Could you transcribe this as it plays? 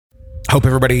Hope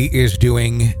everybody is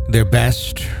doing their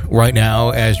best right now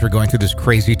as we're going through this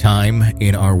crazy time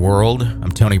in our world.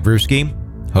 I'm Tony Bruschi,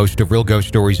 host of Real Ghost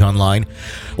Stories Online.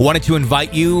 I wanted to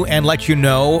invite you and let you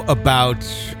know about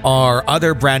our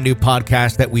other brand new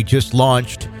podcast that we just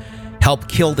launched, Help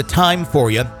Kill the Time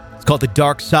for You. It's called The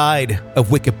Dark Side of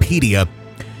Wikipedia.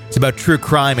 It's about true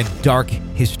crime and dark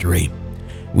history.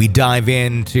 We dive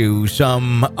into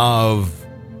some of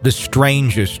the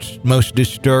strangest, most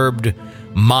disturbed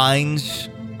minds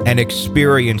and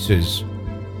experiences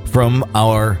from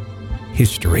our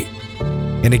history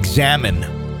and examine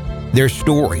their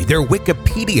story, their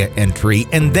Wikipedia entry,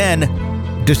 and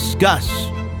then discuss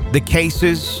the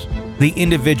cases, the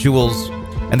individuals,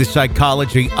 and the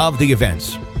psychology of the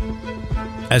events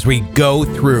as we go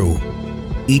through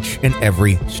each and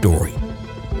every story.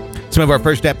 Some of our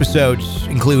first episodes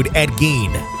include Ed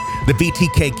Gein, the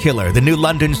BTK killer, the New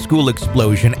London school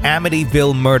explosion,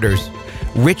 Amityville murders,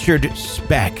 Richard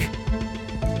Speck,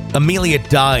 Amelia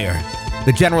Dyer,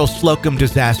 the General Slocum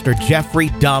disaster, Jeffrey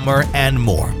Dahmer, and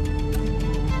more.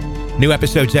 New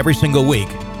episodes every single week.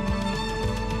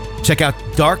 Check out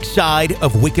Dark Side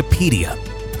of Wikipedia.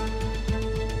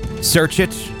 Search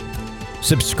it.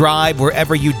 Subscribe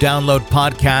wherever you download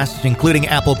podcasts, including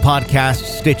Apple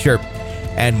Podcasts, Stitcher,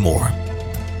 and more.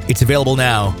 It's available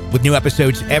now with new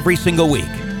episodes every single week.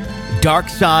 Dark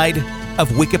Side of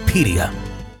Wikipedia.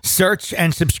 Search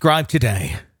and subscribe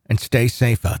today and stay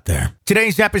safe out there.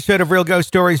 Today's episode of Real Ghost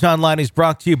Stories Online is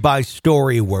brought to you by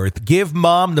Storyworth. Give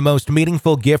mom the most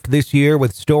meaningful gift this year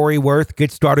with Storyworth.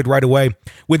 Get started right away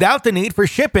without the need for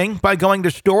shipping by going to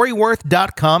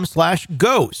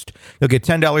storyworth.com/ghost. You'll get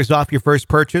 $10 off your first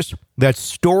purchase.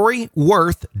 That's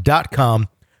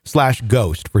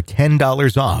storyworth.com/ghost for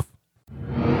 $10 off.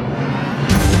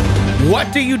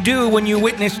 What do you do when you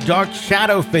witness dark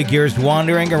shadow figures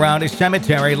wandering around a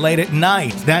cemetery late at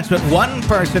night? That's what one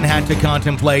person had to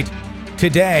contemplate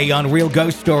today on Real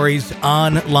Ghost Stories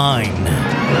Online.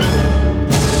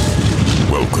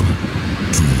 Welcome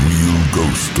to Real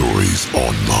Ghost Stories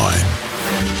Online.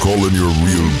 Call in your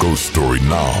real ghost story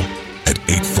now at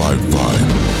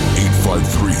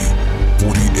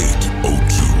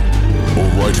 855-853-4802 or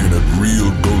write in at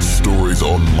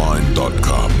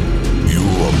realghoststoriesonline.com. You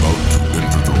are about to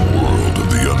enter the world of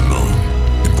the unknown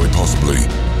and quite possibly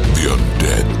the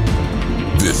undead.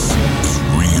 This is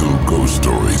Real Ghost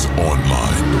Stories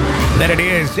Online. That it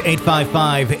is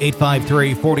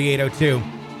 855-853-4802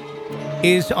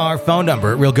 is our phone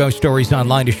number at Real Ghost Stories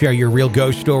Online to share your real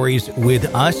ghost stories with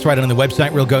us. Right on the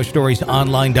website,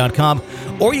 realghoststoriesonline.com.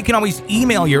 Or you can always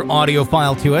email your audio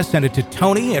file to us. Send it to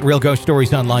Tony at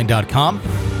realghoststoriesonline.com.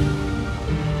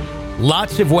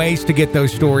 Lots of ways to get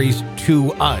those stories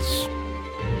to us.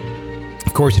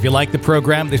 Of course, if you like the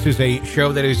program, this is a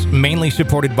show that is mainly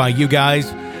supported by you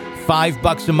guys.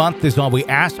 $5 a month is all we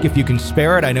ask if you can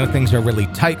spare it. I know things are really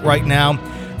tight right now.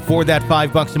 For that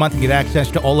 $5 a month, you get access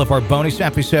to all of our bonus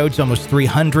episodes, almost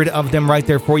 300 of them right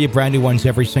there for you, brand new ones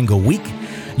every single week.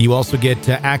 You also get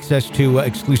access to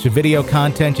exclusive video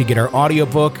content. You get our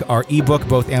audiobook, our ebook,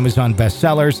 both Amazon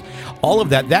bestsellers, all of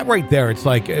that. That right there, it's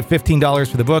like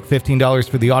 $15 for the book, $15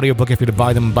 for the audiobook if you're to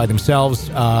buy them by themselves.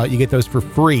 You get those for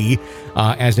free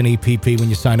as an EPP when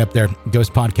you sign up there,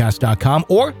 ghostpodcast.com.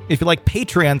 Or if you like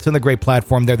Patreon, it's on the great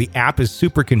platform there. The app is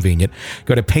super convenient.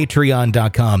 Go to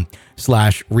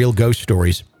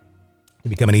patreon.com/realghoststories to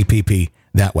become an EPP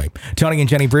that way. Tony and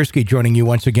Jenny Bruschi joining you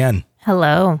once again.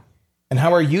 Hello. And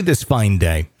how are you this fine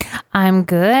day? I'm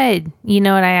good. You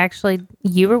know what?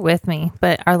 You were with me,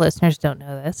 but our listeners don't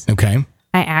know this. Okay.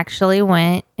 I actually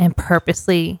went and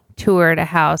purposely toured a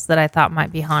house that I thought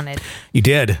might be haunted. You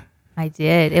did? I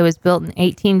did. It was built in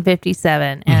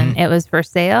 1857 and it was for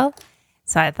sale.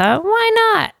 So I thought,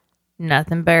 why not?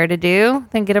 Nothing better to do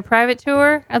than get a private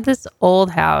tour of this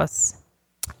old house.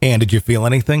 And did you feel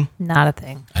anything? Not a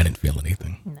thing. I didn't feel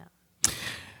anything. No.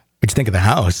 What'd you think of the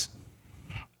house?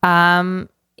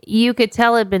 You could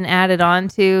tell it'd been added on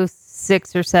to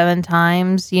 6 or 7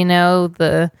 times. You know,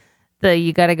 the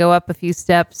you got to go up a few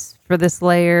steps for this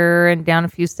layer and down a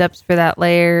few steps for that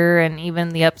layer, and even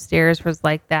the upstairs was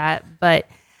like that. But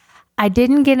I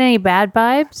didn't get any bad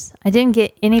vibes. I didn't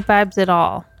get any vibes at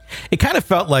all. It kind of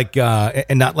felt like,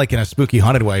 and not like in a spooky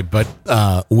haunted way, but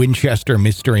Winchester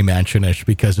Mystery Mansion-ish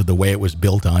because of the way it was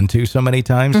built onto so many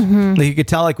times. Mm-hmm. You could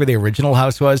tell like where the original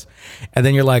house was, and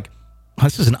then you're like, oh,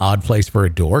 this is an odd place for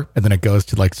a door. And then it goes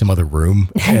to like some other room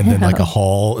and then like a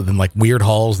hall and then like weird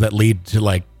halls that lead to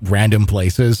like random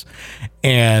places.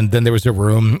 And then there was a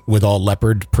room with all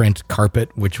leopard print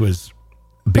carpet, which was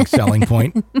a big selling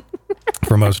point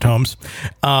for most homes.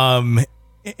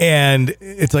 And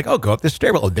it's like, oh, go up the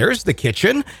stairwell. Oh, there's the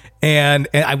kitchen. And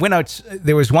I went out.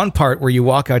 There was one part where you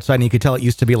walk outside and you could tell it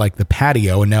used to be like the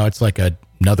patio, and now it's like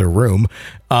another room.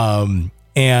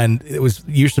 And it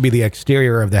used to be the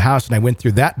exterior of the house. And I went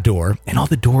through that door, and all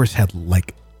the doors had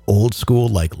like old school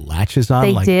like latches on.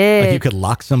 They did. Like you could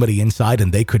lock somebody inside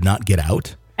and they could not get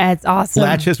out. That's awesome.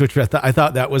 Latches, which I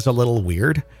thought that was a little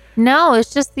weird. No,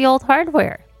 it's just the old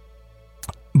hardware.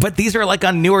 But these are like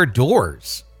on newer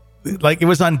doors. Like it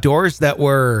was on doors that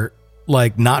were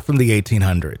like not from the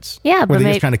 1800s. Yeah, were but they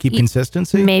just trying to keep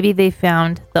consistency? Maybe they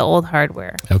found the old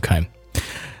hardware. Okay.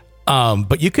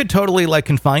 But you could totally like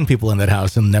confine people in that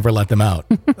house and never let them out.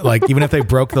 Like even if they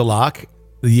broke the lock,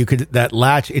 you could, that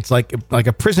latch, it's like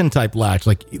a prison type latch.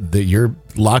 Like you're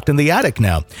locked in the attic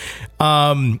now.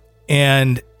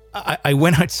 And I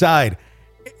went outside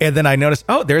and then I noticed,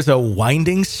 oh, there's a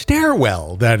winding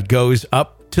stairwell that goes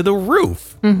up to the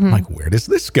roof. Mm-hmm. I'm like, where does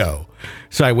this go?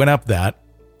 So I went up that,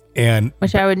 and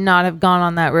which I would not have gone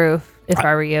on that roof if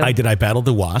I were you. I battled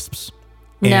the wasps.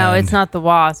 No, it's not the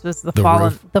wasp. It's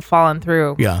the fallen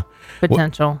through. Yeah,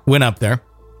 potential. Went up there,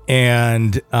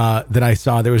 and then I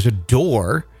saw there was a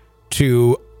door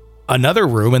to another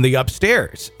room in the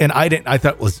upstairs, and I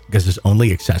thought because it's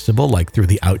only accessible like through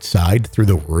the outside through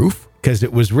the roof, because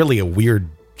it was really a weird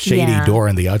shady door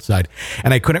on the outside,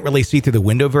 and I couldn't really see through the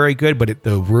window very good, but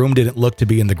the room didn't look to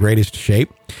be in the greatest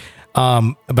shape.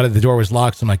 But the door was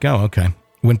locked, so I'm like, oh, okay.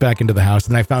 Went back into the house,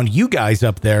 and I found you guys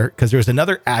up there because there was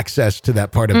another access to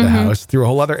that part of the house through a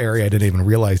whole other area I didn't even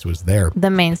realize was there. The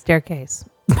main staircase.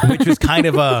 Which was kind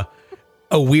of a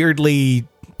weirdly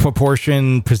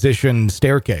positioned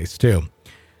staircase too.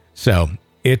 So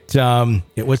it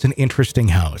was an interesting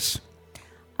house.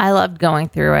 I loved going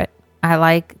through it. I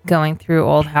like going through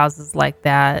old houses like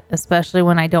that, especially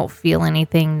when I don't feel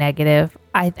anything negative.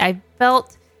 I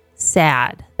felt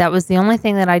sad. That was the only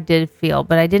thing that I did feel,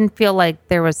 but I didn't feel like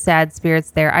there was sad spirits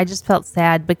there. I just felt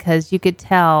sad because you could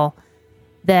tell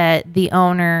that the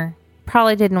owner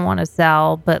probably didn't want to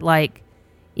sell, but like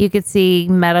you could see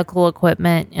medical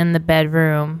equipment in the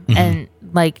bedroom and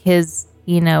like his,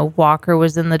 walker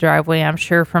was in the driveway, I'm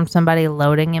sure from somebody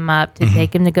loading him up to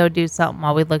take him to go do something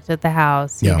while we looked at the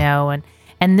house, and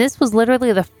this was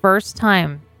literally the first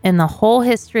time in the whole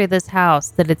history of this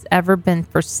house that it's ever been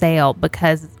for sale,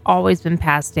 because it's always been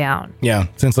passed down. Yeah,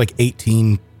 since like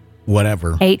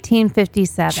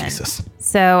 1857. Jesus.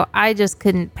 So I just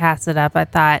couldn't pass it up. I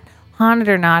thought, haunted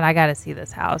or not, I got to see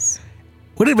this house.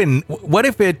 What if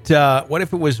it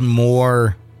was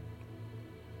more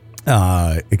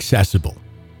accessible?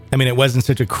 I mean, it wasn't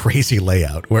such a crazy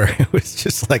layout where it was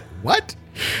just like, what?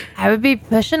 I would be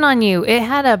pushing on you. It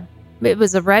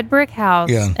was a red brick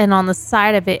house, and on the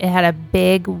side of it had a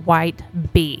big white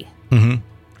bee. Which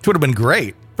would have been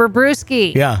great. For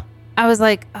Brewski. Yeah. I was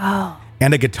like, oh.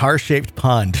 And a guitar-shaped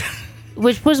pond.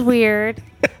 Which was weird.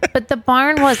 But the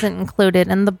barn wasn't included,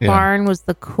 and the barn was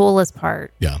the coolest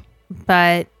part. Yeah.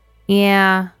 But,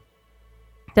 don't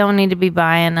need to be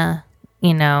buying a,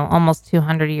 almost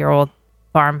 200-year-old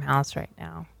farmhouse right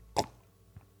now.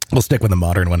 We'll stick with the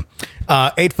modern one.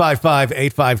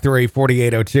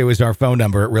 855-853-4802 is our phone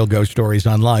number at Real Ghost Stories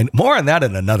Online. More on that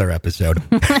in another episode.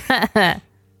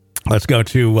 Let's go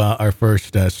to our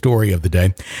first story of the day.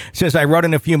 It says, I wrote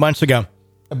in a few months ago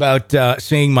about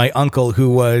seeing my uncle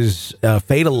who was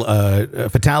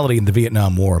fatality in the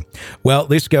Vietnam War. Well,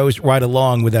 this goes right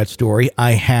along with that story.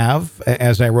 I have,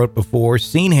 as I wrote before,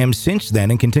 seen him since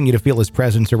then and continue to feel his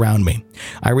presence around me.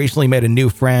 I recently made a new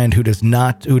friend who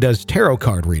does tarot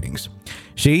card readings.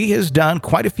 She has done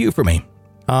quite a few for me.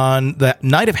 On the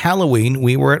night of Halloween,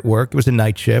 we were at work. It was a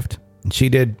night shift, and she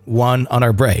did one on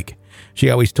our break. She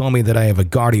always told me that I have a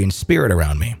guardian spirit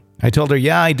around me. I told her,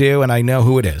 yeah, I do, and I know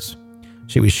who it is.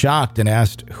 She was shocked and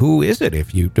asked, who is it,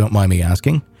 if you don't mind me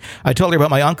asking? I told her about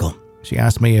my uncle. She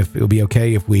asked me if it would be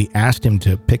okay if we asked him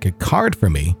to pick a card for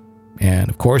me. And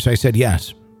of course, I said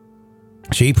yes.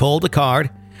 She pulled a card,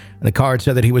 and the card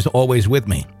said that he was always with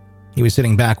me. He was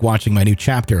sitting back watching my new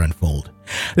chapter unfold.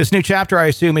 This new chapter, I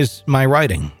assume, is my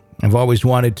writing. I've always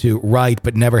wanted to write,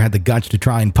 but never had the guts to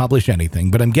try and publish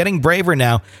anything. But I'm getting braver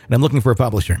now, and I'm looking for a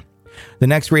publisher. The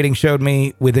next reading showed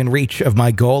me within reach of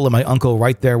my goal and my uncle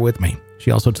right there with me. She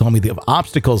also told me the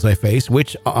obstacles I face,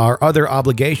 which are other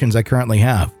obligations I currently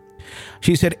have.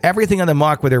 She said everything on the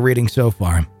mark with her reading so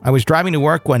far. I was driving to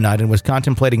work one night and was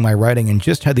contemplating my writing and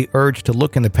just had the urge to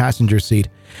look in the passenger seat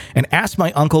and ask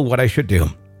my uncle what I should do.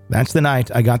 That's the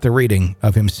night I got the reading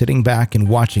of him sitting back and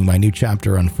watching my new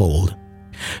chapter unfold.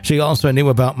 She also knew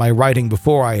about my writing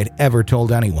before I had ever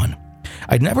told anyone.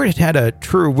 I'd never had a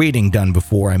true reading done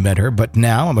before I met her, but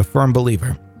now I'm a firm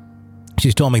believer.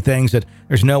 She's told me things that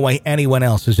there's no way anyone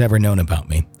else has ever known about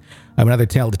me. I have another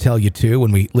tale to tell you, too.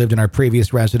 When we lived in our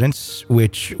previous residence,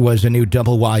 which was a new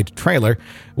double-wide trailer,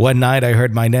 one night I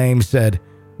heard my name said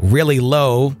really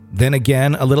low, then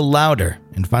again a little louder,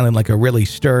 and finally like a really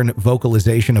stern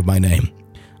vocalization of my name.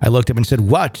 I looked up and said,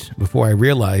 "What?" before I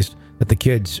realized that the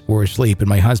kids were asleep and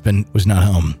my husband was not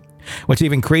home. What's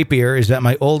even creepier is that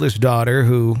my oldest daughter,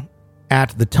 who at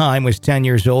the time was 10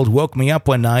 years old, woke me up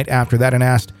one night after that and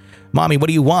asked, "Mommy, what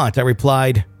do you want?" I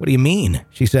replied, "What do you mean?"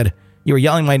 She said, "You were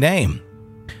yelling my name."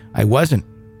 I wasn't.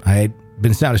 I had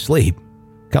been sound asleep.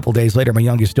 A couple days later, my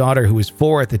youngest daughter, who was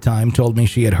 4 at the time, told me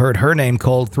she had heard her name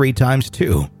called 3 times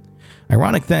too.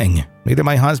 Ironic thing, neither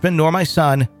my husband nor my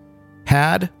son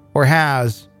had or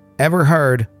has ever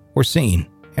heard or seen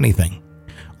anything.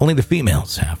 Only the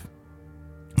females have.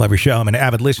 Love your show. I'm an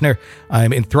avid listener.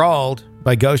 I'm enthralled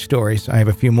by ghost stories. I have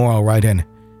a few more I'll write in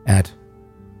at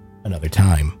another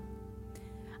time.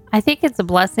 I think it's a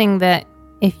blessing that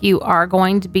if you are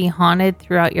going to be haunted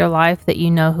throughout your life, that you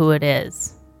know who it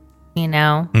is,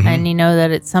 and you know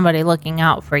that it's somebody looking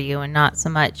out for you and not so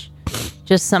much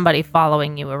just somebody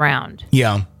following you around.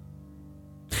 Yeah.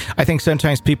 I think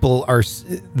sometimes people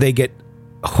they get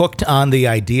hooked on the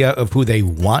idea of who they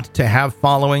want to have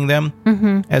following them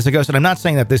as a ghost. And I'm not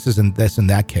saying that this isn't this in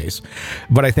that case,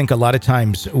 but I think a lot of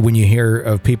times when you hear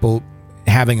of people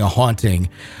having a haunting,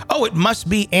 oh, it must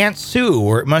be Aunt Sue,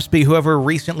 or it must be whoever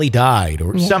recently died,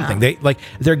 or something.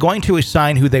 They're going to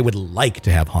assign who they would like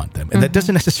to have haunt them, and that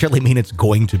doesn't necessarily mean it's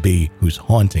going to be who's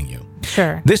haunting you.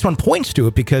 Sure. This one points to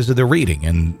it because of the reading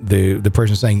and the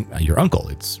person saying your uncle.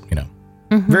 It's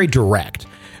very direct.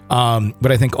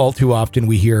 But I think all too often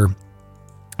we hear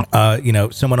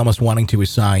someone almost wanting to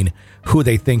assign who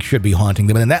they think should be haunting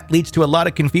them. And that leads to a lot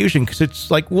of confusion because it's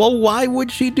like, well, why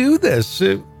would she do this?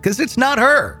 Because it's not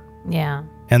her. Yeah.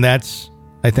 And that's,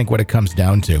 I think, what it comes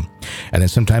down to. And then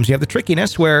sometimes you have the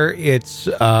trickiness where it's,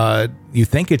 you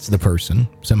think it's the person.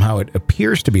 Somehow it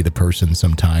appears to be the person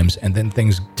sometimes. And then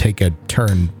things take a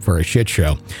turn for a shit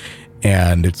show.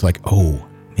 And it's like, oh,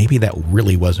 maybe that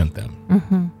really wasn't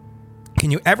them.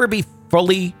 Can you ever be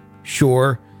fully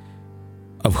sure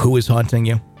of who is haunting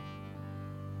you?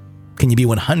 Can you be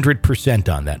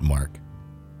 100% on that mark?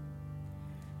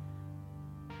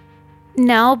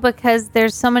 No, because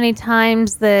there's so many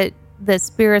times that the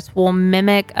spirits will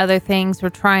mimic other things or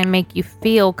try and make you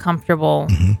feel comfortable.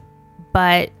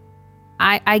 But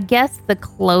I guess the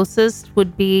closest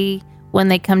would be when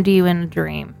they come to you in a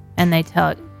dream and they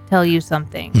tell you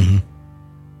something.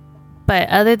 But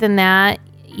other than that,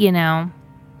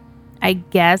 I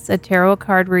guess a tarot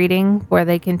card reading where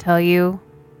they can tell you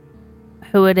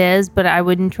who it is, but I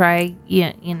wouldn't try,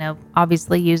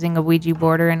 obviously using a Ouija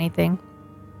board or anything.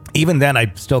 Even then,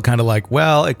 I'm still kind of like,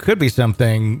 well, it could be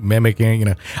something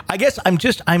mimicking, I guess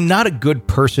I'm not a good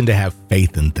person to have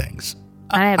faith in things.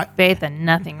 I have faith in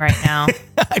nothing right now.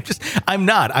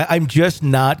 I'm just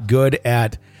not good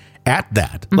at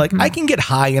that. Like, I can get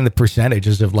high in the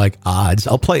percentages of like odds.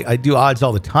 I do odds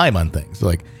all the time on things.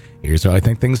 Like, here's how I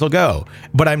think things will go.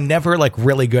 But I'm never like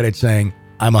really good at saying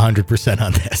I'm 100%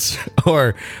 on this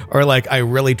or like I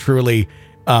really truly,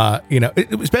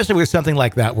 especially with something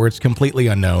like that where it's completely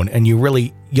unknown and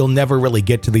you'll never really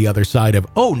get to the other side of,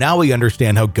 oh, now we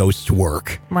understand how ghosts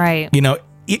work. Right.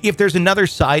 If there's another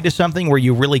side to something where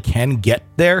you really can get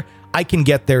there, I can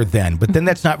get there then. But then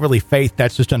that's not really faith.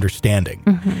 That's just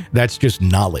understanding. That's just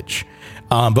knowledge.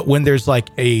 But when there's like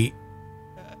an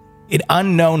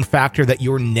unknown factor that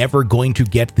you're never going to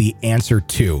get the answer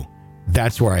to,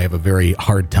 that's where I have a very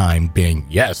hard time being,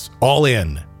 yes, all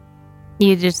in.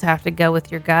 You just have to go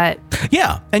with your gut.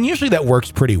 Yeah. And usually that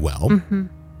works pretty well.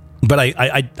 But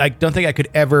I don't think I could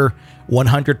ever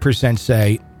 100%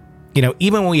 say,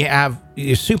 even when we have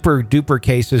super duper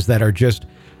cases that are just,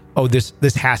 oh,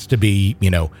 this has to be,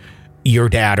 your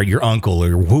dad or your uncle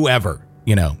or whoever,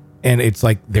 and it's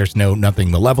like there's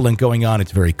nothing malevolent going on.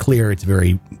 It's very clear. It's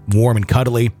very warm and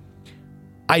cuddly.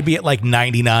 I'd be at like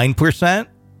 99%,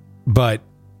 but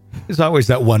there's always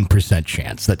that 1%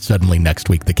 chance that suddenly next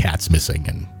week the cat's missing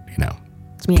and,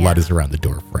 blood is around the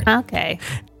door frame. Okay.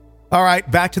 All right,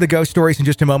 back to the ghost stories in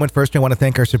just a moment. First, I want to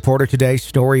thank our supporter today,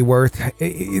 Storyworth.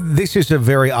 This is a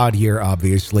very odd year,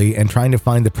 obviously, and trying to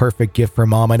find the perfect gift for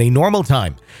mom at a normal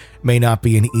time may not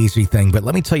be an easy thing. But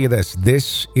let me tell you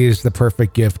this is the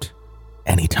perfect gift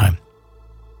anytime.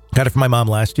 Got it for my mom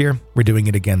last year. We're doing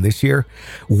it again this year.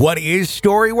 What is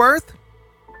Storyworth?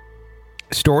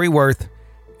 Storyworth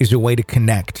is a way to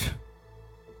connect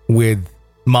with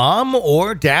mom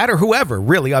or dad or whoever.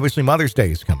 Really, obviously Mother's Day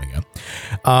is coming up.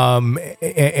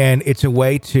 And it's a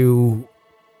way to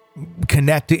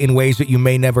connect in ways that you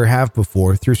may never have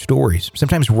before through stories.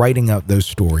 Sometimes writing out those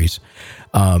stories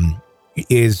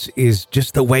is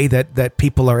just the way that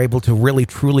people are able to really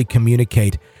truly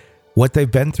communicate what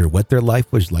they've been through, what their life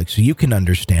was like, so you can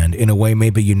understand in a way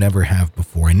maybe you never have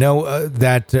before. I know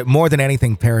that more than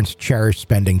anything, parents cherish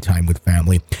spending time with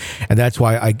family. And that's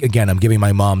why, I'm giving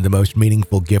my mom the most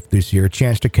meaningful gift this year, a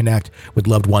chance to connect with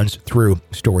loved ones through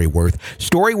Storyworth.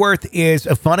 Storyworth is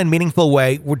a fun and meaningful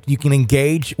way where you can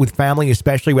engage with family,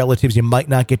 especially relatives you might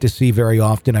not get to see very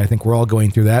often. I think we're all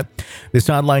going through that. This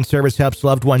online service helps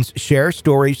loved ones share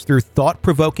stories through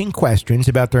thought-provoking questions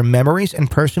about their memories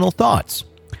and personal thoughts.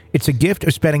 It's a gift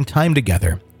of spending time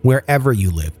together wherever you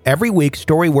live. Every week,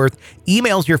 Storyworth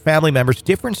emails your family members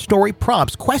different story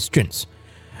prompts, questions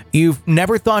you've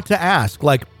never thought to ask,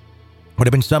 like, what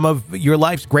have been some of your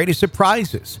life's greatest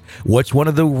surprises? What's one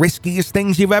of the riskiest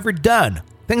things you've ever done?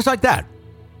 Things like that.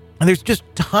 And there's just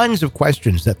tons of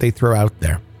questions that they throw out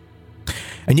there.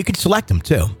 And you can select them,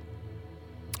 too.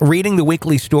 Reading the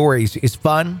weekly stories is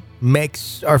fun,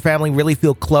 makes our family really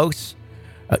feel close,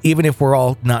 even if we're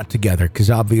all not together, because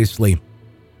obviously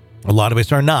a lot of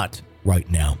us are not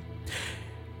right now.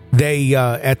 They,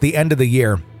 at the end of the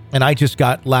year, and I just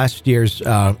got last year's,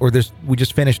 we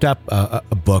just finished up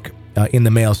a book in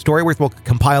the mail. Storyworth will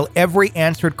compile every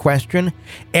answered question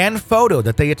and photo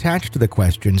that they attach to the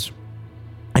questions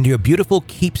into a beautiful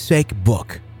keepsake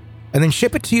book, and then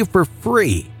ship it to you for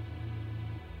free.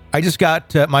 I just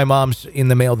got my mom's in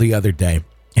the mail the other day.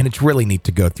 And it's really neat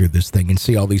to go through this thing and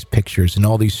see all these pictures and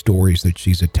all these stories that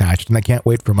she's attached. And I can't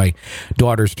wait for my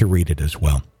daughters to read it as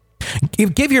well.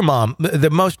 Give your mom the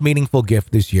most meaningful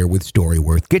gift this year with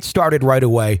Storyworth. Get started right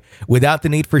away without the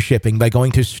need for shipping by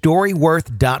going to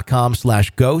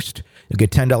storyworth.com/ghost. You'll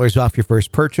get $10 off your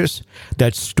first purchase.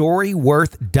 That's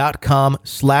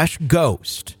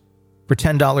storyworth.com/ghost for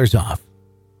 $10 off.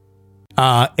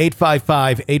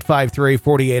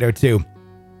 855-853-4802.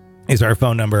 is our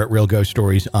phone number at Real Ghost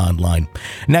Stories Online.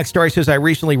 Next story says, I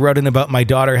recently wrote in about my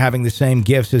daughter having the same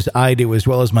gifts as I do, as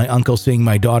well as my uncle seeing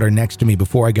my daughter next to me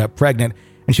before I got pregnant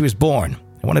and she was born.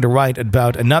 I wanted to write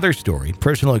about another story,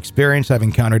 personal experience I've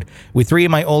encountered with three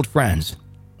of my old friends.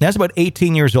 When I was about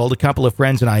 18 years old, a couple of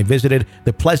friends and I visited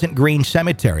the Pleasant Green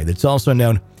Cemetery, that's also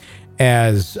known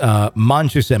as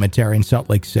Monja Cemetery in Salt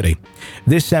Lake City.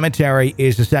 This cemetery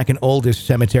is the second oldest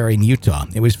cemetery in Utah.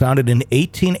 It was founded in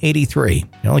 1883.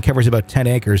 It only covers about 10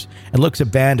 acres and looks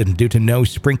abandoned due to no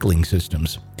sprinkling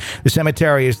systems. The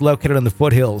cemetery is located on the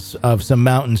foothills of some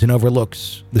mountains and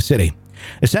overlooks the city.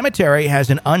 The cemetery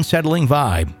has an unsettling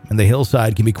vibe, and the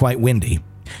hillside can be quite windy.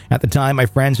 At the time, my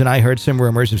friends and I heard some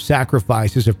rumors of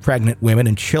sacrifices of pregnant women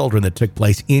and children that took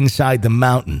place inside the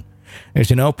mountain.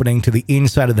 There's an opening to the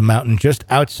inside of the mountain just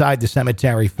outside the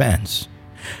cemetery fence.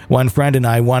 One friend and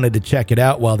I wanted to check it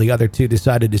out while the other two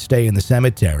decided to stay in the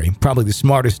cemetery. Probably the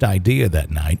smartest idea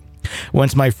that night.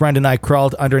 Once my friend and I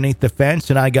crawled underneath the fence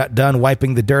and I got done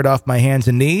wiping the dirt off my hands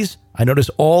and knees, I noticed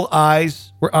all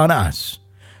eyes were on us.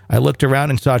 I looked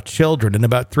around and saw children and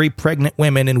about 3 pregnant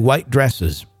women in white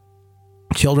dresses.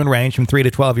 Children ranged from 3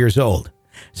 to 12 years old.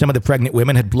 Some of the pregnant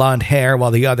women had blonde hair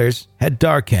while the others had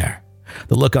dark hair.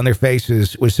 The look on their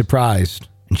faces was surprised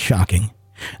and shocking.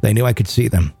 They knew I could see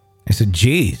them. I said,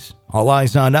 geez, all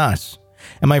eyes on us.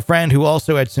 And my friend, who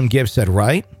also had some gifts, said,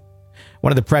 right?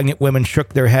 One of the pregnant women shook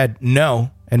their head no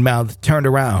and mouthed, turned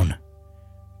around.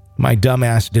 My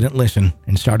dumbass didn't listen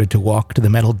and started to walk to the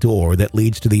metal door that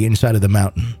leads to the inside of the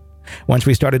mountain. Once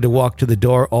we started to walk to the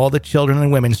door, all the children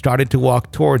and women started to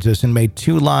walk towards us and made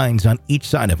 2 lines on each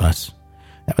side of us.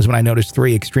 That was when I noticed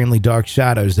 3 extremely dark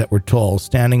shadows that were tall,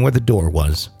 standing where the door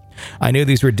was. I knew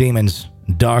these were demons,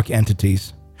 dark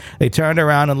entities. They turned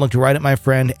around and looked right at my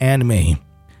friend and me.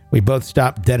 We both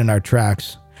stopped dead in our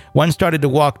tracks. One started to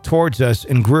walk towards us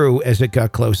and grew as it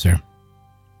got closer.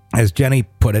 As Jenny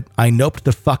put it, I noped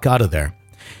the fuck out of there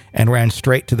and ran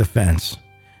straight to the fence.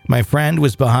 My friend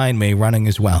was behind me, running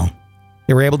as well.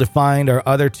 They were able to find our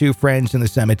other 2 friends in the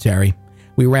cemetery.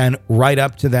 We ran right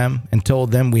up to them and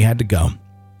told them we had to go.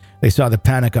 They saw the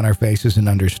panic on our faces and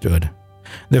understood.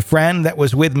 The friend that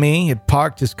was with me had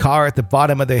parked his car at the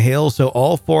bottom of the hill, so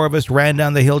all 4 of us ran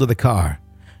down the hill to the car.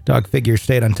 Dark figures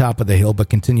stayed on top of the hill but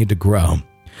continued to grow.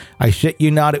 I shit you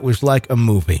not, it was like a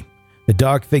movie. The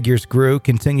dark figures grew,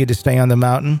 continued to stay on the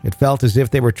mountain. It felt as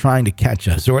if they were trying to catch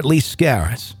us, or at least scare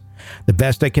us. The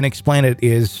best I can explain it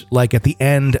is like at the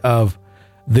end of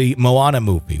the Moana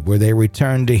movie, where they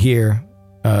return to here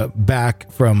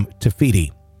back from Tafiti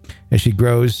as she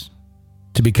grows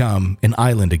to become an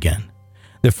island again.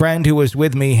 The friend who was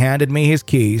with me handed me his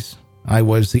keys. I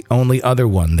was the only other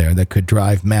one there that could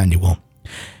drive manual.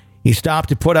 He stopped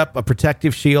to put up a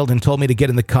protective shield and told me to get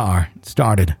in the car. It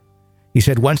started. He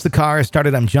said, once the car is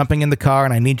started, I'm jumping in the car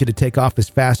and I need you to take off as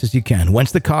fast as you can.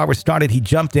 Once the car was started, he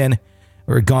jumped in.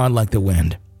 We were gone like the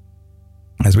wind.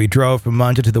 As we drove from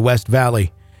Manja to the West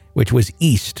Valley, which was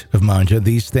east of Manja,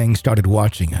 these things started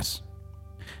watching us.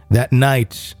 That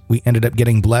night, we ended up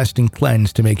getting blessed and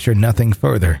cleansed to make sure nothing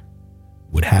further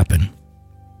would happen.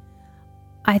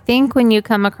 I think when you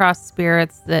come across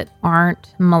spirits that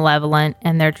aren't malevolent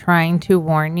and they're trying to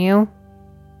warn you,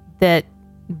 that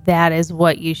is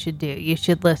what you should do. You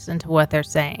should listen to what they're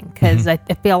saying. Because I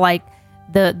feel like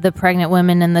the pregnant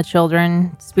women and the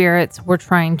children spirits were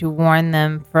trying to warn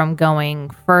them from going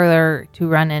further to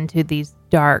run into these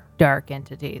dark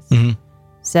entities.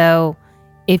 So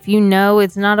if you know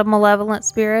it's not a malevolent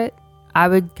spirit, I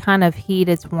would kind of heed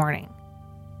its warning.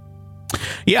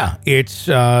 Yeah, it's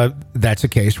that's a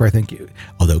case where I think,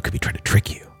 although it could be trying to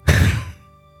trick you.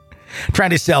 Trying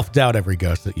to self-doubt every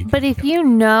ghost that you can. But if you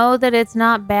know that it's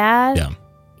not bad,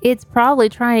 it's probably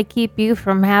trying to keep you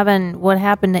from having what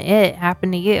happened to it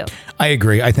happen to you. I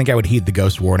agree. I think I would heed the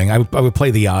ghost warning. I would play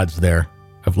the odds there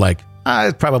of like,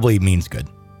 it probably means good.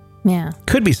 Yeah.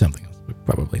 Could be something else, but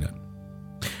probably not.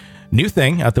 New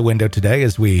thing out the window today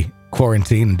as we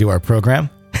quarantine and do our program.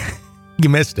 You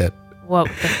missed it. What?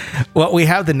 Well, we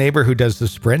have the neighbor who does the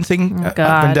sprinting up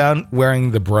and down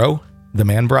wearing the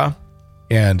man bra.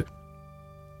 And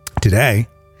today,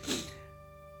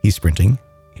 he's sprinting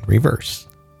in reverse,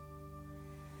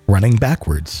 running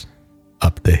backwards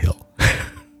up the hill.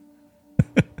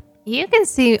 You can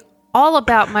see all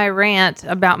about my rant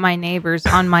about my neighbors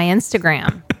on my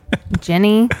Instagram,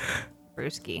 Jenny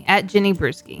Brewski, at Jenny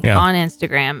Brewski on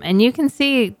Instagram. And you can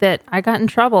see that I got in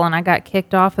trouble and I got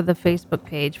kicked off of the Facebook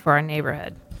page for our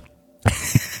neighborhood.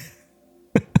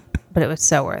 But it was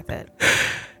so worth it.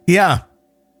 Yeah.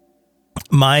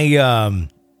 My,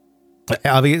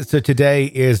 so today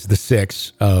is the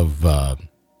 6th of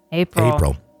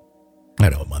April. I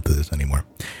don't know what month it is anymore.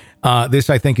 This,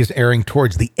 I think, is airing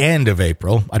towards the end of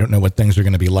April. I don't know what things are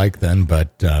going to be like then,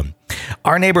 but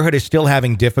our neighborhood is still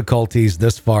having difficulties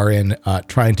this far in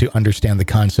trying to understand the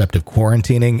concept of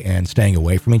quarantining and staying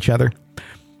away from each other.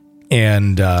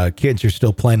 And kids are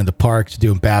still playing in the parks,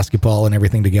 doing basketball and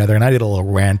everything together. And I did a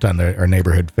little rant on our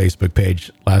neighborhood Facebook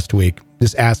page last week,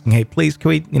 just asking, hey, please, can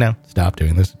we, stop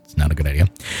doing this? It's not a good idea.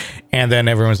 And then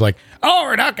everyone was like, oh,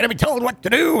 we're not going to be told what to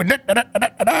do.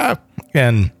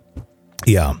 And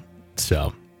yeah,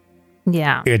 so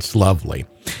yeah, it's lovely.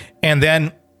 And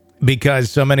then because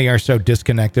so many are so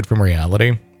disconnected from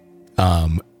reality,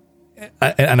 and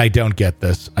I don't get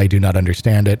this, I do not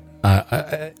understand it.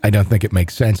 I don't think it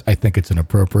makes sense. I think it's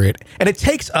inappropriate. And it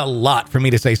takes a lot for me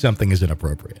to say something is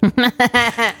inappropriate.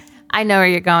 I know where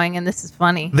you're going, and this is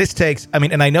funny. This takes,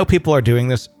 and I know people are doing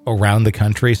this around the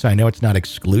country, so I know it's not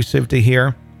exclusive to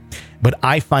here, but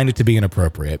I find it to be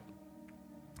inappropriate.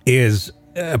 Is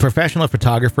a professional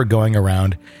photographer going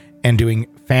around and doing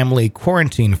family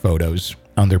quarantine photos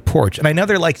on their porch. And I know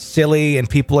they're like silly and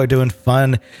people are doing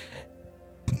fun,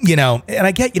 and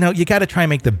I get, you got to try and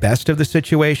make the best of the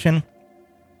situation.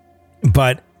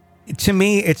 But to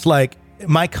me, it's like,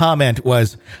 my comment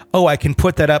was, oh, I can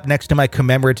put that up next to my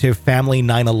commemorative family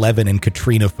 9/11 and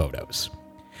Katrina photos.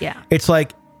 Yeah. It's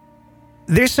like,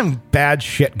 there's some bad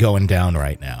shit going down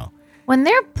right now. When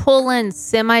they're pulling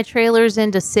semi-trailers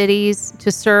into cities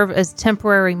to serve as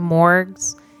temporary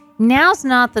morgues, now's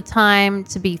not the time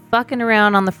to be fucking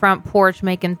around on the front porch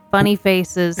making funny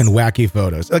faces. And wacky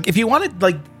photos. Like, if you want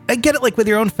to, I get it, with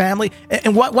your own family.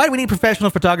 And why do we need professional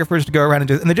photographers to go around and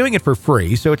do it? And they're doing it for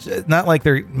free, so it's not like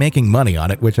they're making money on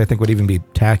it, which I think would even be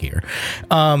tackier.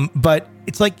 But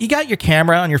it's like, you got your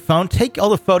camera on your phone, take all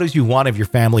the photos you want of your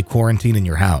family quarantine in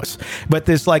your house. But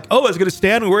this I was going to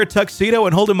stand and wear a tuxedo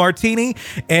and hold a martini,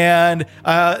 and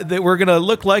that we're going to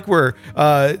look like we're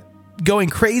going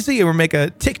crazy, and we're make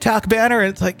a TikTok banner, and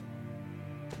it's like,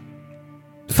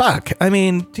 fuck.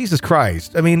 Jesus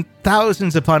Christ.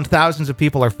 Thousands upon thousands of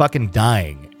people are fucking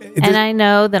dying. And I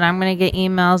know that I'm going to get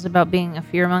emails about being a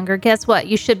fearmonger. Guess what?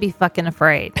 You should be fucking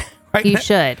afraid. You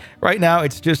should. Right now,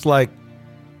 it's just like,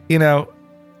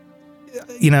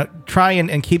 try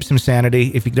and keep some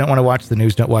sanity. If you don't want to watch the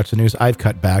news, don't watch the news. I've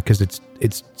cut back because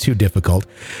it's too difficult.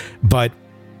 But,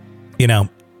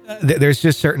 there's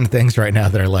just certain things right now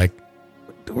that are like,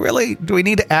 really, do we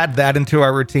need to add that into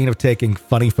our routine of taking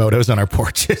funny photos on our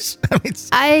porches?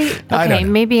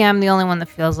 Maybe I'm the only one that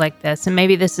feels like this, and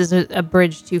maybe this is a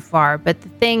bridge too far. But the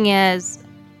thing is,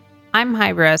 I'm high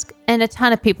risk, and a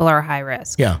ton of people are high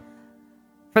risk. Yeah.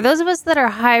 For those of us that are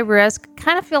high risk,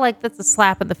 kind of feel like that's a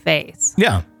slap in the face.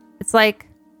 Yeah. It's like,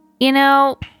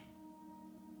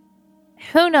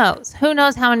 who knows? Who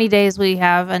knows how many days we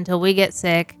have until we get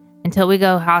sick, until we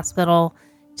go hospital,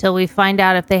 till we find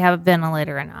out if they have a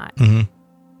ventilator or not. Mm-hmm.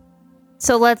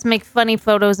 So let's make funny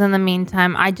photos in the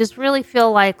meantime. I just really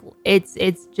feel like it's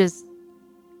just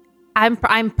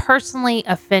I'm personally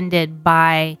offended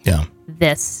by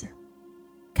this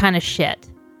kind of shit.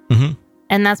 Mm-hmm.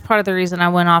 And that's part of the reason I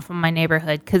went off in my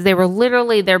neighborhood, because they were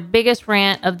literally, their biggest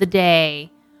rant of the day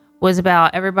was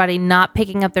about everybody not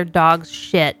picking up their dog's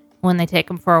shit when they take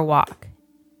them for a walk.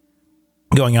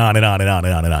 Going on and on and on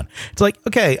and on and on. It's like,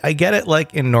 okay, I get it.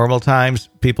 Like in normal times,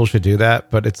 people should do that,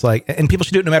 but it's like, and people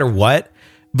should do it no matter what.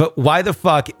 But why the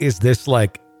fuck is this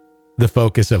like the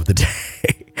focus of the day?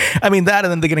 I mean, that,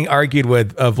 and then they're getting argued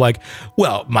with of like,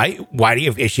 well, why do you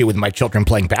have issue with my children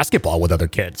playing basketball with other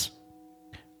kids?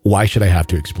 Why should I have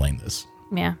to explain this?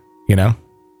 Yeah. You know?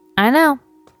 I know.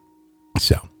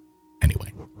 So,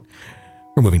 anyway,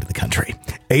 we're moving to the country.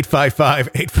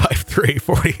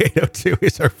 855-853-4802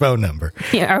 is our phone number.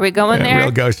 Yeah, are we going there?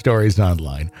 Real Ghost Stories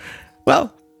Online.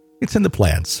 Well, it's in the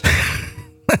plans.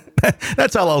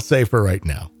 That's all I'll say for right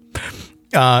now.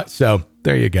 So,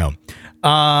 there you go.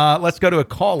 Let's go to a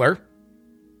caller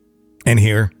and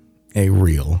hear a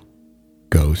real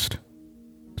ghost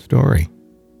story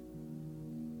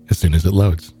as soon as it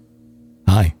loads.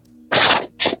 Hi.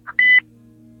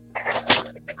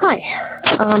 Hi.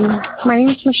 My name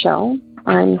is Michelle.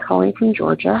 I'm calling from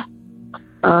Georgia.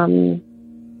 I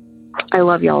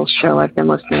love y'all's show. I've been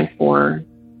listening for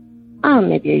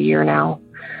maybe a year now.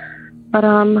 But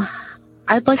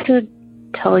I'd like to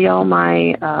tell y'all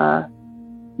my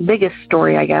biggest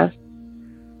story, I guess.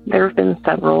 There have been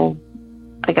several.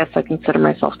 I guess I consider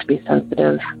myself to be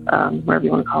sensitive, whatever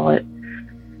you want to call it.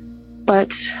 But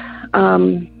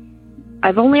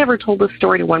I've only ever told this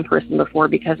story to one person before,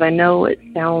 because I know it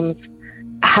sounds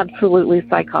absolutely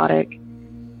psychotic.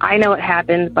 I know it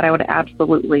happened, but I would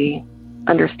absolutely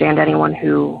understand anyone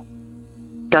who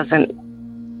doesn't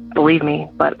believe me.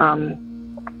 But I'm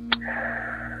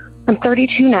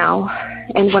 32 now,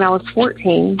 and when I was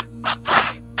 14,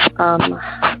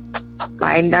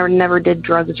 I never did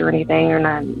drugs or anything, or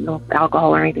no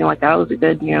alcohol or anything like that. I was a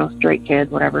good, straight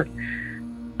kid, whatever.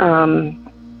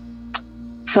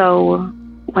 So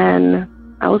when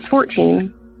I was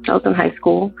 14, I was in high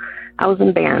school. I was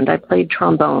in band. I played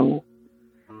trombone.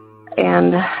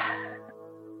 And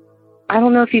I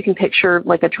don't know if you can picture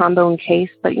like a trombone case,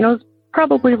 but it's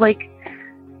probably like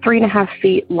 3.5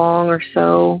 feet long or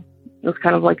so. It was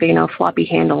kind of like a, floppy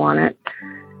handle on it.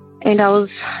 And I was,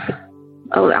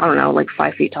 I don't know, like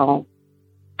 5 feet tall.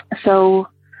 So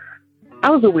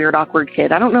I was a weird, awkward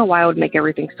kid. I don't know why I would make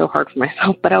everything so hard for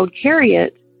myself, but I would carry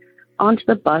it onto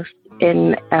the bus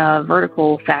in a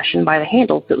vertical fashion by the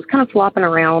handle. So it was kind of flopping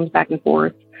around back and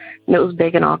forth, and it was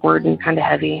big and awkward and kind of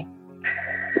heavy.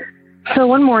 So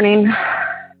one morning,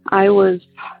 I was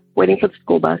waiting for the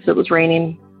school bus. It was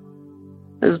raining.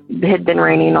 It had been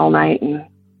raining all night, and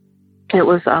it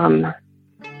was, I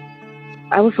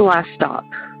was the last stop.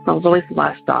 I was always the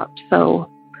last stop. So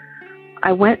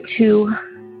I went to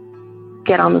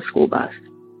get on the school bus,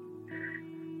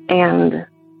 and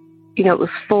it was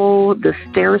full, the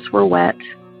stairs were wet,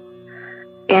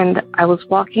 and I was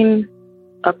walking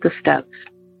up the steps,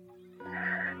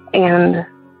 and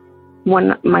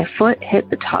when my foot hit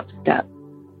the top step,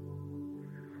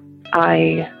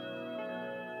 I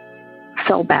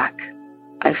fell back.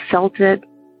 I felt it.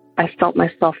 I felt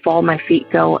myself fall, my feet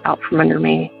go out from under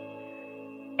me,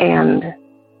 and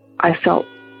I felt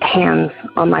hands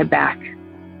on my back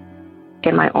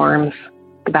and my arms,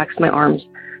 the backs of my arms,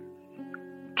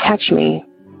 catch me,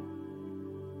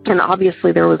 and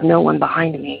obviously there was no one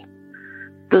behind me.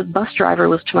 The bus driver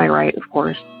was to my right, of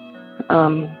course,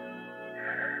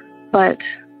 but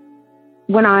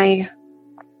when I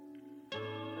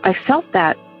felt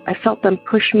that, I felt them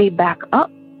push me back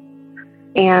up,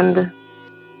 and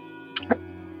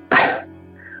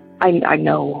I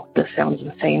know this sounds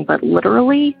insane, but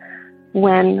literally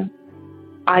when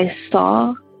I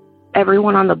saw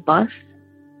everyone on the bus,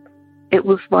 it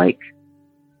was like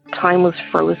time was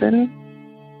frozen,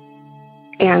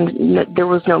 and there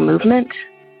was no movement,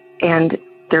 and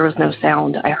there was no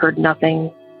sound. I heard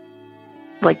nothing,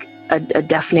 like a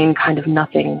deafening kind of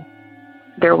nothing.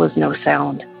 There was no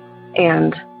sound.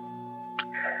 And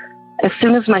as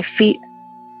soon as my feet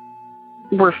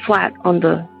were flat on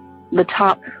the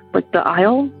top, like the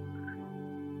aisle,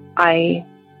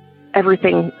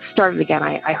 everything started again.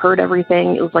 I heard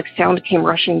everything. It was like sound came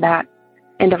rushing back,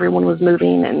 and everyone was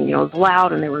moving, and it was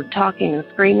loud, and they were talking and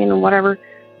screaming and whatever.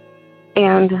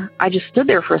 And I just stood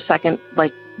there for a second,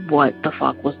 like, what the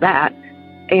fuck was that?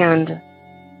 And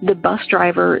the bus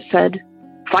driver said,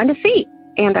 find a seat.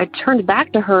 And I turned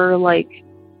back to her like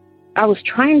I was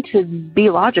trying to be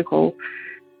logical.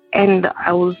 And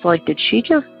I was like, did she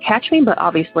just catch me? But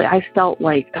obviously I felt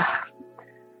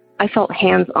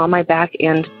hands on my back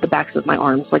and the backs of my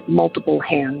arms, like multiple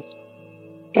hands.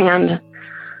 And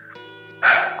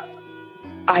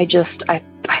I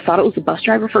thought it was a bus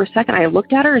driver for a second. I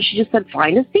looked at her and she just said,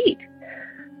 find a seat.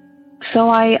 So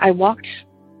I walked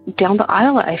down the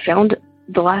aisle. I found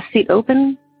the last seat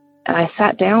open and I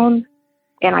sat down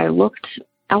and I looked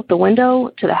out the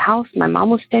window to the house. My mom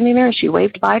was standing there. She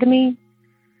waved bye to me.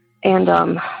 And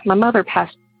my mother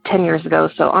passed 10 years ago.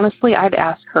 So honestly, I'd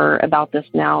ask her about this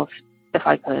now if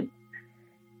I could.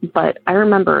 But I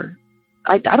remember,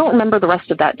 I don't remember the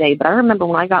rest of that day, but I remember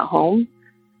when I got home,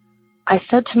 I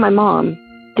said to my mom,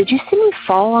 did you see me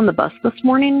fall on the bus this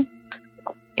morning?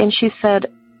 And she said,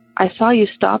 I saw you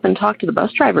stop and talk to the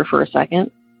bus driver for a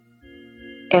second.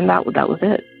 And that was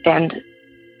it. And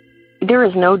there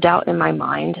is no doubt in my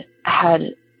mind,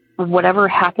 had whatever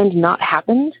happened not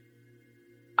happened,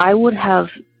 I would have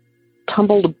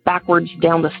tumbled backwards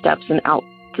down the steps and out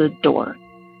the door.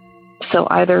 So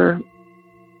either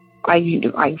I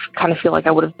kind of feel like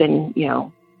I would have been,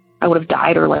 I would have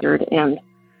died or lettered. And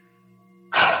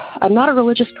I'm not a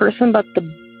religious person, but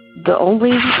the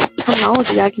only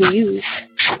terminology I can use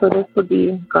for this would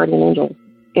be guardian angel.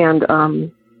 And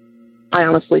I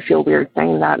honestly feel weird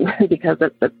saying that because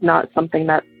it's not something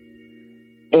that's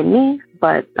in me,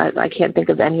 but I can't think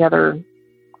of any other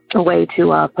way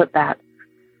to put that.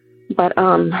 But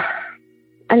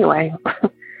anyway,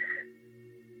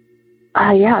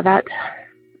 yeah,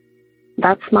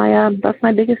 that's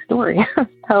my biggest story.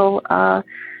 So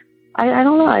I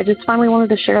don't know. I just finally wanted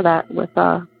to share that with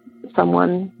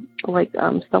someone like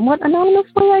somewhat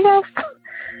anonymously, I guess.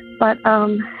 But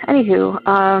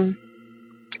anywho,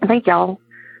 thank y'all.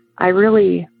 I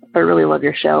really love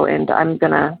your show, and I'm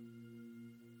gonna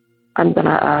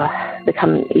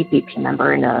become an APP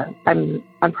member, and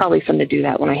I'm probably going to do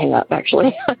that when I hang up,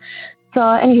 actually. So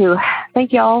anywho,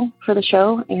 thank y'all for the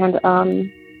show, and all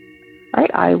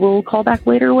right, I will call back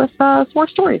later with some more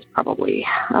stories, probably.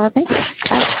 Thank you.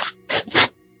 Bye.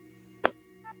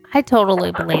 I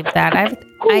totally believe that.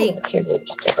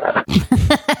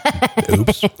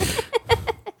 Oops.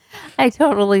 I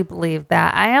totally believe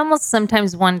that. I almost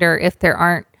sometimes wonder if there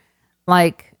aren't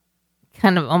like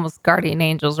kind of almost guardian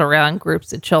angels around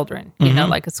groups of children, you know,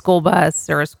 like a school bus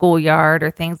or a schoolyard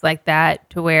or things like that,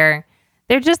 to where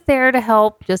they're just there to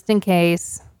help just in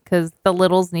case, because the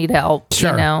littles need help,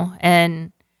 sure. You know.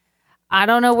 And I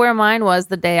don't know where mine was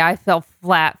the day I fell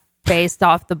flat faced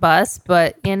off the bus,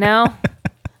 but you know,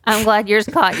 I'm glad yours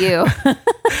caught you.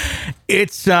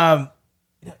 It's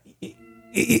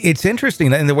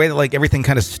interesting in the way that like everything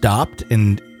kind of stopped,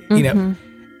 and you know,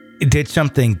 did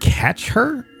something catch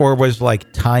her, or was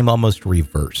like time almost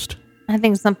reversed? I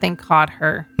think something caught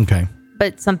her. Okay.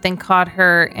 But something caught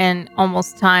her, and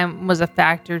almost time was a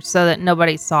factor so that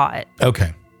nobody saw it.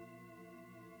 Okay.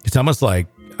 It's almost like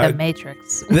the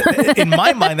Matrix. In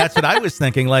my mind, that's what I was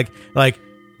thinking. Like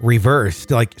reversed,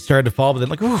 like started to fall, but then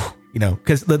like, ooh, you know,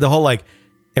 because the whole like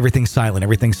everything's silent,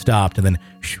 everything stopped, and then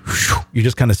you're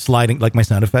just kind of sliding, like my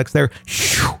sound effects there,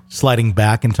 sliding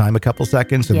back in time a couple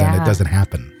seconds, and then it doesn't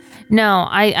happen. No,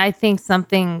 I think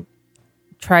something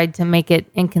tried to make it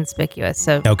inconspicuous,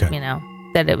 so you know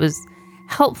that it was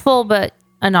helpful, but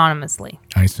anonymously.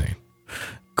 I see.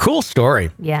 Cool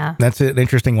story. Yeah. That's an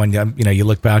interesting one. You know, you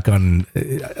look back on,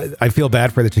 I feel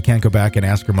bad for that you can't go back and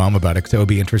ask her mom about it, because it would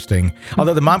be interesting.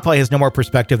 Although the mom probably has no more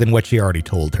perspective than what she already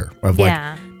told her. Of like,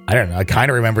 I don't know, I kind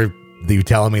of remember you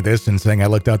telling me this and saying I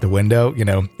looked out the window, you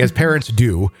know, as parents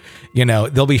do, you know,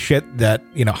 there'll be shit that,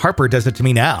 you know, Harper does it to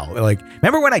me now. Like,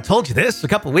 remember when I told you this a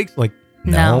couple of weeks? Like,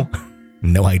 no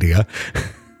idea.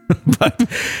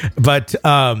 but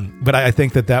I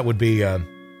think that would be,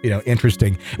 you know,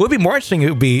 interesting. It would be more interesting. It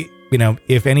would be, you know,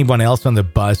 if anyone else on the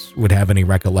bus would have any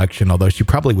recollection, although she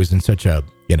probably was in such a,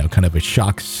 you know, kind of a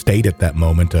shocked state at that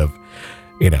moment of,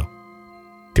 you know,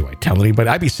 do I tell anybody?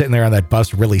 I'd be sitting there on that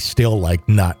bus really still, like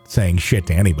not saying shit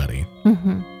to anybody.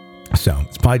 So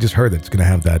it's probably just her that's going to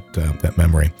have that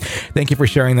memory. Thank you for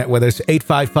sharing that with us.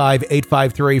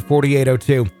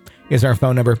 855-853-4802 is our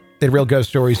phone number at Real Ghost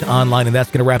Stories Online. And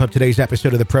that's going to wrap up today's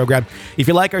episode of the program. If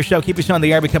you like our show, keep us on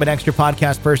the air, become an extra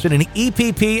podcast person, and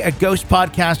EPP at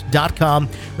ghostpodcast.com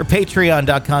or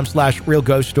patreon.com/Real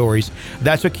Ghost Stories.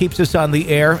 That's what keeps us on the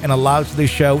air and allows the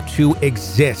show to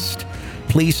exist.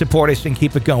 Please support us and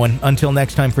keep it going. Until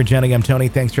next time, for Jenny, I'm Tony.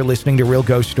 Thanks for listening to Real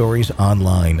Ghost Stories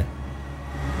Online.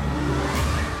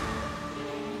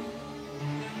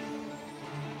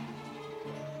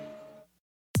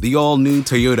 The all-new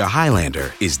Toyota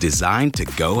Highlander is designed to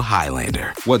go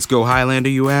Highlander. What's go Highlander,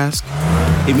 you ask?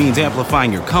 It means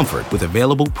amplifying your comfort with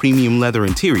available premium leather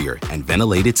interior and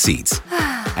ventilated seats.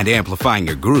 And amplifying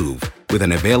your groove with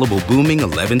an available booming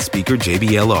 11-speaker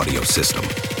JBL audio system.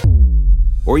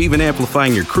 Or even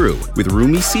amplifying your crew with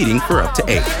roomy seating for up to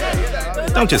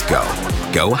 8. Don't just go.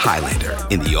 Go Highlander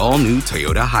in the all-new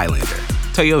Toyota Highlander.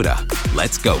 Toyota,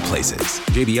 let's go places.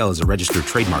 JBL is a registered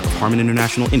trademark of Harman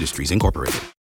International Industries, Incorporated.